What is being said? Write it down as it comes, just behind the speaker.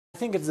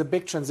think it's a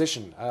big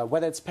transition.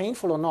 Whether it's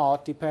painful or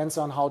not depends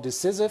on how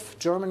decisive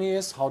Germany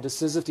is, how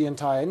decisive the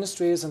entire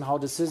industry is, and how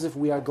decisive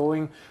we are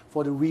going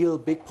for the real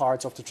big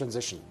parts of the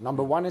transition.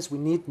 Number one is we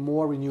need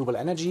more renewable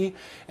energy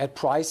at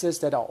prices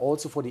that are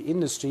also for the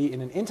industry in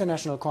an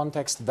international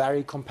context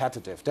very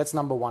competitive. That's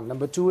number one.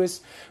 Number two is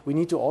we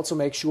need to also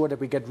make sure that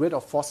we get rid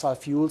of fossil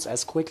fuels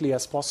as quickly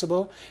as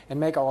possible and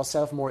make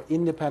ourselves more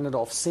independent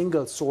of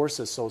single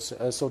sources,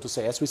 so to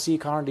say. As we see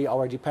currently,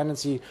 our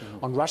dependency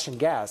on Russian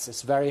gas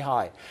is very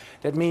high.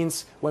 That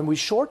means when we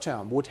short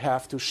term would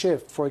have to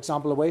shift, for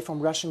example, away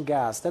from Russian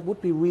gas, that would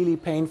be really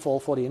painful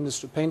for the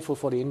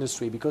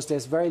industry because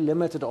there's very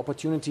limited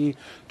opportunity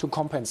to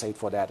compensate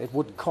for that. It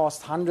would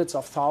cost hundreds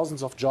of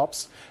thousands of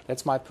jobs.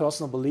 That's my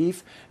personal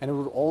belief. And it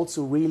would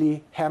also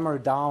really hammer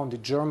down the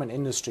German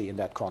industry in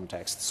that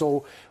context.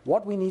 So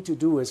what we need to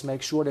do is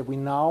make sure that we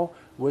now,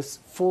 with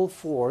full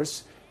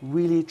force,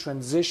 really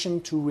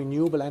transition to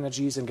renewable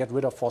energies and get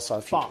rid of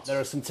fossil fuels. But there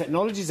are some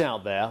technologies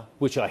out there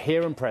which are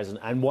here and present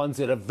and ones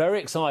that are very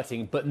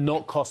exciting but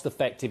not cost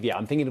effective yet.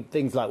 I'm thinking of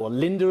things like what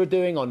Linda are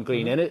doing on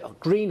green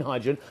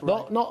hydrogen,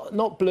 right.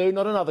 not blue,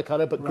 not another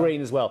colour, but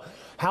green as well.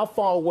 How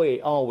far away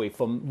are we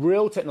from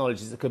real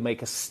technologies that could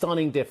make a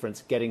stunning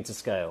difference getting to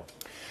scale?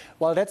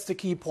 Well, that's the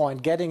key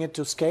point, getting it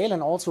to scale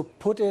and also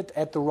put it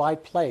at the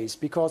right place.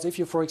 Because if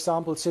you're, for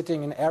example,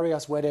 sitting in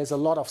areas where there's a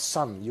lot of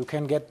sun, you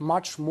can get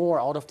much more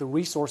out of the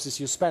resources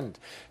you spend.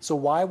 So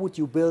why would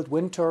you build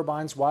wind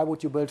turbines? Why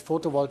would you build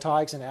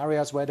photovoltaics in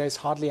areas where there's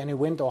hardly any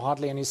wind or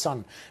hardly any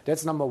sun?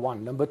 That's number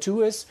one. Number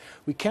two is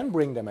we can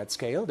bring them at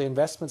scale. The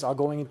investments are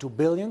going into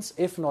billions,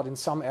 if not in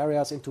some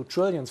areas into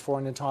trillions for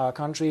an entire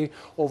country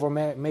over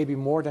maybe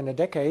more than a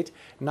decade.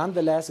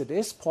 Nonetheless, it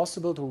is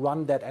possible to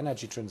run that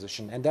energy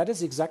transition. And that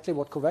is exactly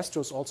what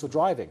Covestro is also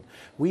driving.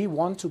 We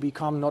want to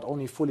become not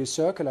only fully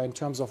circular in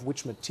terms of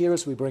which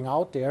materials we bring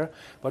out there,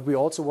 but we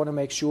also want to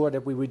make sure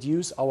that we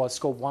reduce our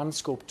Scope 1,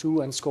 Scope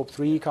 2 and Scope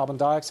 3 carbon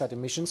dioxide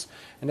emissions.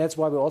 And that's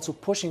why we're also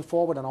pushing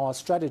forward on our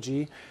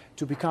strategy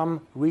to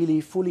become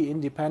really fully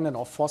independent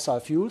of fossil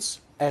fuels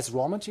as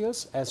raw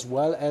materials as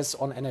well as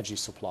on energy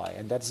supply.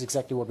 And that is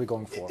exactly what we're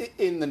going for.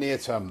 In the near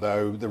term,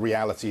 though, the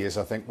reality is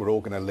I think we're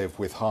all going to live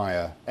with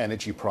higher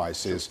energy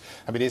prices.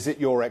 I mean, is it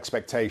your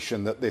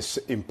expectation that this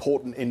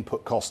important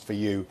input cost for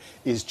you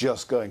is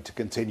just going to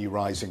continue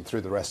rising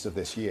through the rest of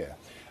this year?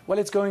 Well,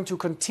 it's going to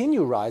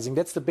continue rising.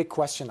 That's the big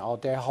question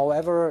out there.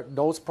 However,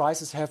 those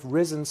prices have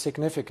risen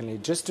significantly.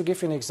 Just to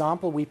give you an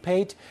example, we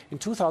paid in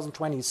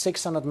 2020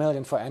 600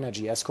 million for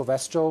energy as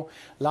Covestro.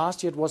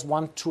 Last year it was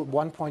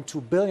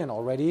 1.2 billion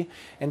already.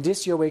 And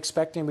this year we're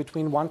expecting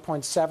between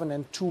 1.7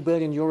 and 2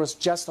 billion euros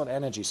just on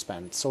energy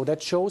spent. So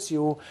that shows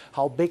you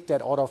how big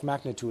that order of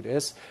magnitude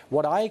is.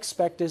 What I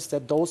expect is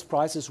that those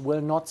prices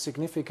will not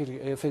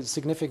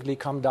significantly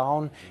come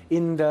down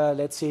in the,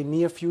 let's say,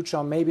 near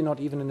future, maybe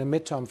not even in the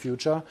midterm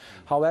future.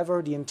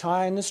 However, the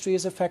entire industry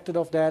is affected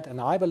of that,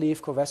 and I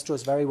believe Covestro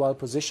is very well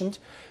positioned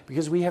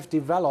because we have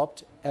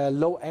developed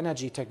low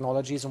energy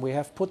technologies and we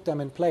have put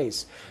them in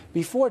place.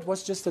 Before it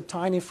was just a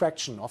tiny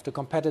fraction of the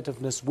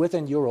competitiveness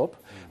within Europe,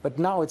 but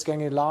now it's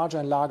getting a larger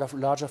and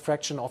larger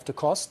fraction of the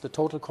cost, the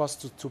total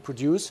cost to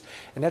produce,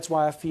 and that's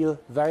why I feel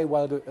very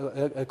well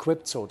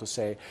equipped, so to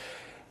say.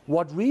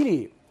 What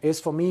really is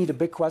for me the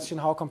big question: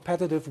 how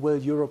competitive will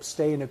Europe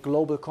stay in a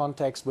global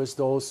context with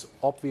those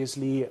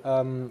obviously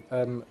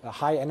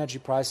high energy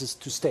prices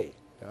to stay?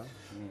 Yeah.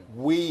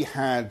 We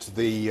had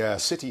the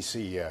Citi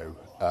CEO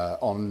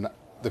on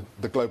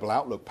the Global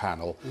Outlook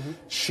panel.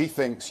 She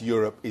thinks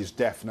Europe is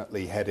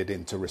definitely headed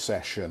into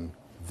recession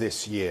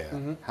this year.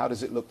 How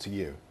does it look to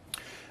you?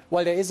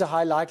 Well, there is a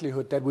high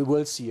likelihood that we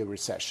will see a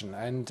recession.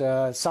 And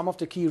some of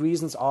the key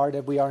reasons are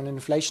that we are in an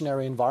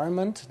inflationary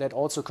environment, that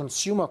also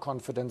consumer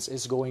confidence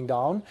is going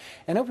down,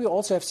 and that we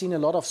also have seen a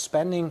lot of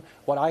spending,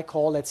 what I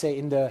call, let's say,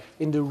 in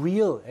the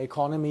real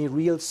economy,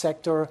 real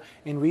sector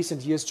in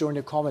recent years during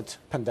the COVID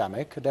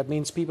pandemic. That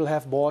means people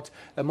have bought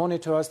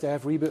monitors, they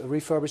have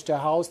refurbished their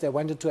house, they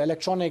went into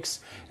electronics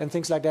and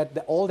things like that.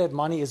 All that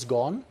money is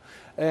gone.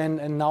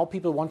 And now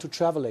people want to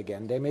travel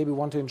again. They maybe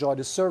want to enjoy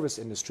the service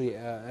industry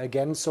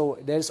again. So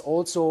there's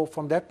also,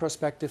 from that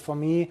perspective, for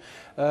me,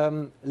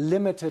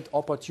 limited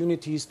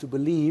opportunities to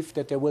believe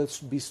that there will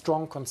be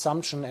strong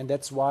consumption, and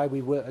that's why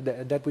we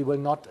will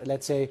not,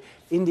 let's say,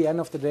 in the end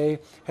of the day,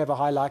 have a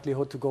high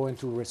likelihood to go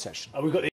into a recession. We've got